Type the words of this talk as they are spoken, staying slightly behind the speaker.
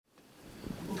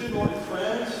Good morning,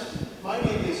 friends. My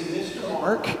name is Mr.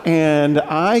 Mark, and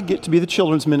I get to be the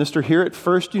children's minister here at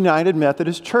First United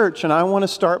Methodist Church. And I want to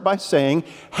start by saying,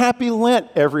 Happy Lent,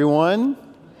 everyone.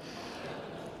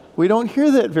 We don't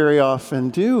hear that very often,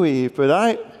 do we? But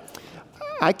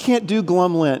I can't do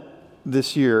glum Lent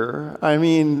this year. I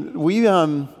mean,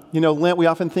 Lent, we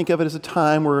often think of it as a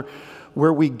time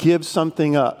where we give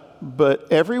something up. But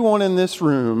everyone in this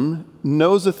room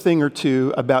knows a thing or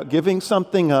two about giving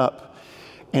something up,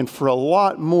 and for a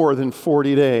lot more than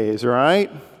 40 days,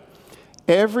 right?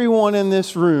 Everyone in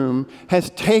this room has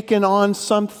taken on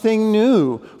something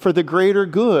new for the greater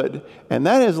good, and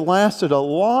that has lasted a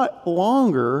lot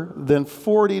longer than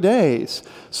 40 days.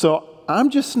 So I'm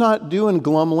just not doing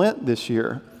glum Lent this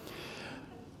year.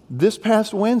 This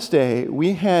past Wednesday,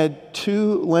 we had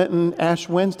 2 Lenten Ash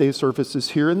Wednesday services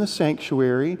here in the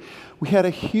sanctuary. We had a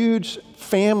huge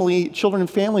children and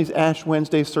families Ash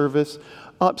Wednesday service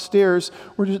upstairs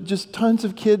where just tons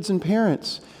of kids and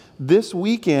parents. This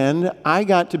weekend, I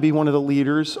got to be one of the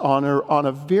leaders on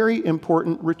a very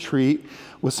important retreat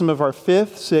with some of our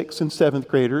 5th, 6th, and 7th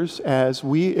graders as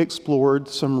we explored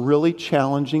some really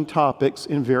challenging topics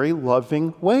in very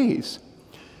loving ways.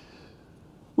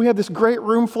 We had this great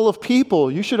room full of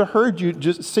people. You should have heard you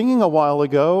just singing a while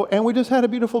ago, and we just had a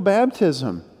beautiful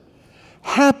baptism.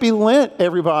 Happy Lent,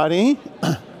 everybody.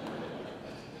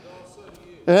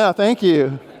 Yeah, thank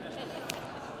you.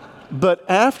 But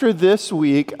after this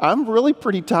week, I'm really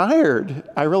pretty tired.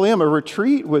 I really am. A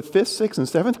retreat with 5th, 6th, and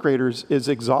 7th graders is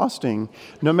exhausting,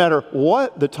 no matter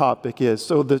what the topic is.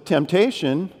 So the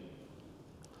temptation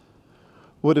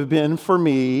would have been for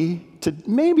me to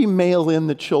maybe mail in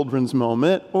the children's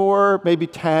moment or maybe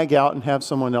tag out and have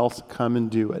someone else come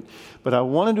and do it. But I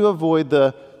wanted to avoid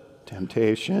the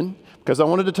temptation because I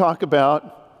wanted to talk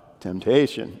about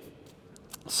temptation.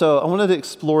 So I wanted to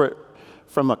explore it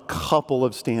from a couple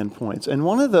of standpoints. And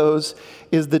one of those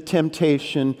is the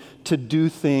temptation to do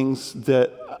things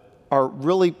that are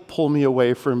really pull me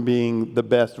away from being the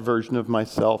best version of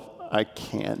myself I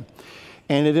can.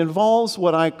 And it involves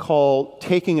what I call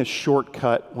taking a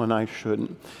shortcut when I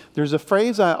shouldn't. There's a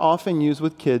phrase I often use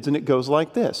with kids, and it goes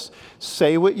like this: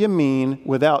 say what you mean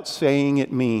without saying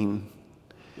it mean.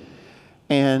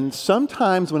 And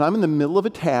sometimes when I'm in the middle of a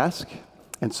task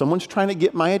and someone's trying to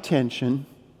get my attention,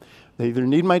 they either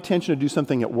need my attention to do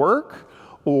something at work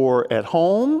or at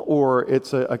home, or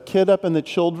it's a kid up in the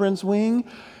children's wing,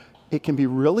 it can be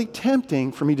really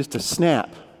tempting for me just to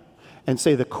snap and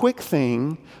say the quick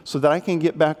thing so that I can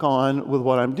get back on with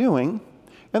what I'm doing.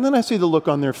 And then I see the look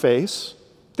on their face.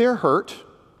 They're hurt.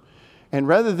 And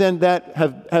rather than that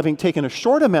having taken a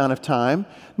short amount of time,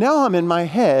 now I'm in my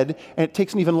head, and it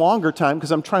takes an even longer time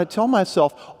because I'm trying to tell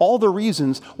myself all the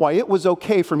reasons why it was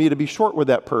okay for me to be short with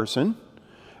that person.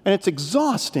 And it's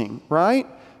exhausting, right?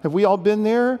 Have we all been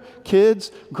there?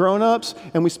 Kids, grown-ups,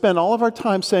 and we spend all of our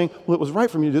time saying, well, it was right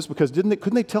for me to do this because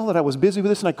couldn't they tell that I was busy with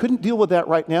this and I couldn't deal with that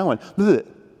right now? And bleh.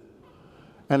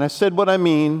 And I said what I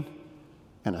mean,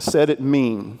 and I said it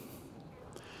mean.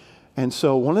 And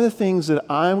so one of the things that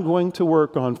I'm going to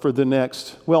work on for the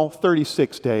next,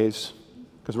 36 days,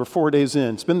 because we're 4 days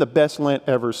in. It's been the best Lent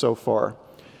ever so far.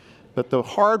 But the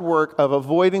hard work of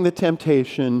avoiding the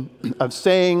temptation of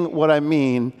saying what I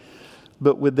mean,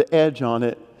 but with the edge on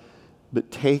it,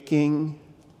 but taking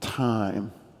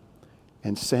time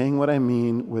and saying what I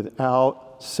mean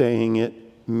without saying it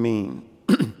mean.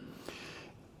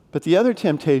 But the other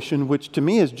temptation, which to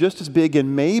me is just as big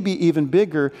and maybe even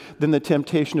bigger than the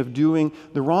temptation of doing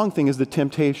the wrong thing, is the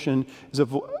temptation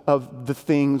of the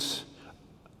things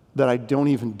that I don't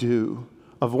even do.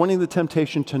 Of wanting the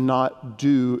temptation to not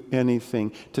do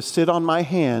anything, to sit on my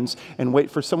hands and wait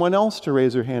for someone else to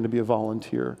raise their hand to be a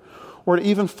volunteer. Or to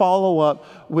even follow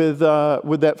up with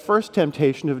that first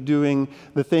temptation of doing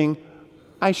the thing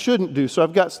I shouldn't do. So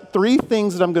I've got 3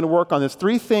 things that I'm going to work on. There's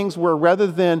 3 things where rather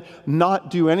than not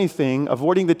do anything,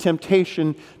 avoiding the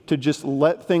temptation to just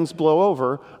let things blow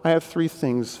over, I have 3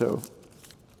 things. So,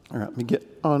 all right, let me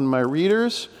get on my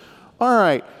readers. All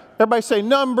right, everybody say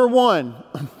number 1.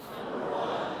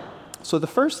 So the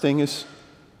first thing is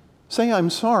say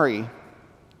I'm sorry,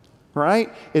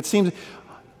 right? It seems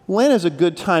Lent is a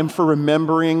good time for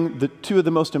remembering the 2 of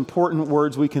the most important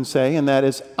words we can say, and that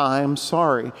is I'm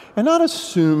sorry. And not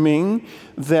assuming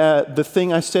that the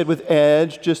thing I said with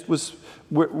edge just was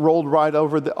rolled right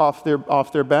over off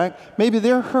their back. Maybe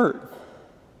they're hurt.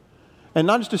 And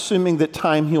not just assuming that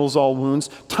time heals all wounds.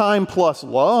 Time plus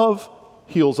love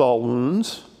heals all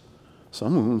wounds.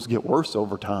 Some wounds get worse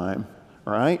over time.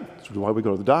 Right? That's why we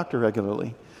go to the doctor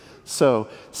regularly. So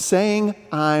saying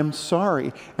I'm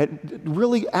sorry, and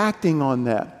really acting on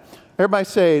that. Everybody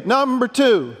say, number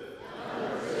two.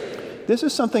 This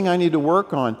is something I need to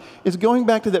work on. Is going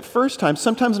back to that first time.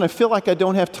 Sometimes when I feel like I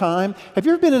don't have time. Have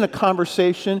you ever been in a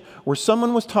conversation where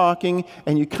someone was talking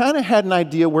and you kind of had an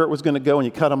idea where it was going to go and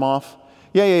you cut them off?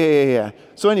 Yeah.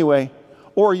 So anyway,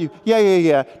 or you,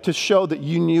 to show that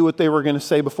you knew what they were going to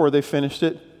say before they finished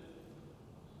it.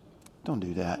 Don't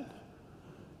do that.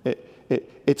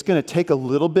 It's going to take a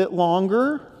little bit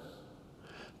longer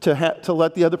to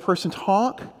let the other person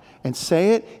talk and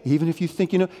say it, even if you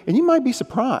think you know. And you might be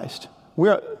surprised.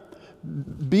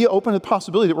 Be open to the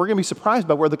possibility that we're going to be surprised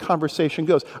by where the conversation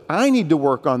goes. I need to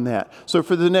work on that. So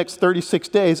for the next 36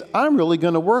 days, I'm really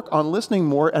going to work on listening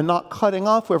more and not cutting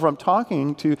off whoever I'm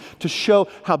talking to show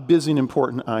how busy and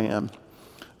important I am.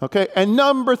 Okay? And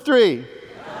number three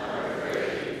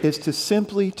is to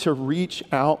simply to reach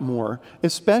out more,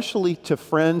 especially to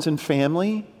friends and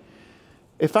family.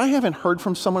 If I haven't heard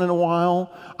from someone in a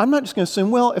while, I'm not just going to assume,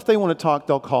 well, if they want to talk,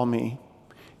 they'll call me.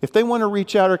 If they want to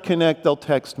reach out or connect, they'll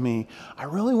text me. I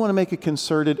really want to make a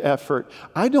concerted effort.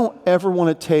 I don't ever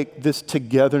want to take this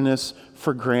togetherness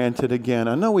for granted again.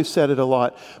 I know we've said it a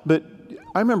lot, but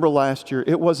I remember last year,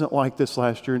 it wasn't like this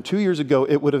last year. And 2 years ago,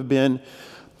 it would have been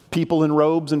people in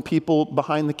robes and people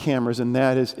behind the cameras, and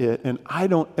that is it. And I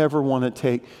don't ever want to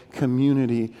take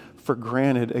community for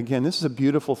granted. Again, this is a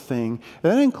beautiful thing.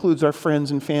 And that includes our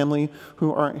friends and family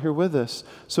who aren't here with us.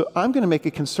 So I'm going to make a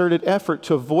concerted effort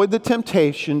to avoid the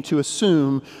temptation to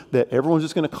assume that everyone's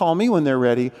just going to call me when they're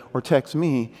ready or text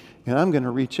me, and I'm going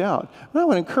to reach out. And I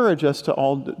would encourage us to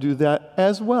all do that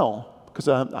as well, because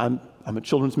I'm a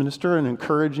children's minister, and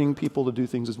encouraging people to do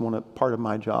things is part of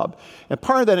my job. And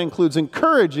part of that includes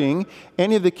encouraging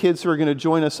any of the kids who are going to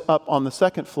join us up on the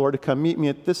second floor to come meet me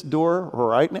at this door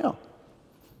right now.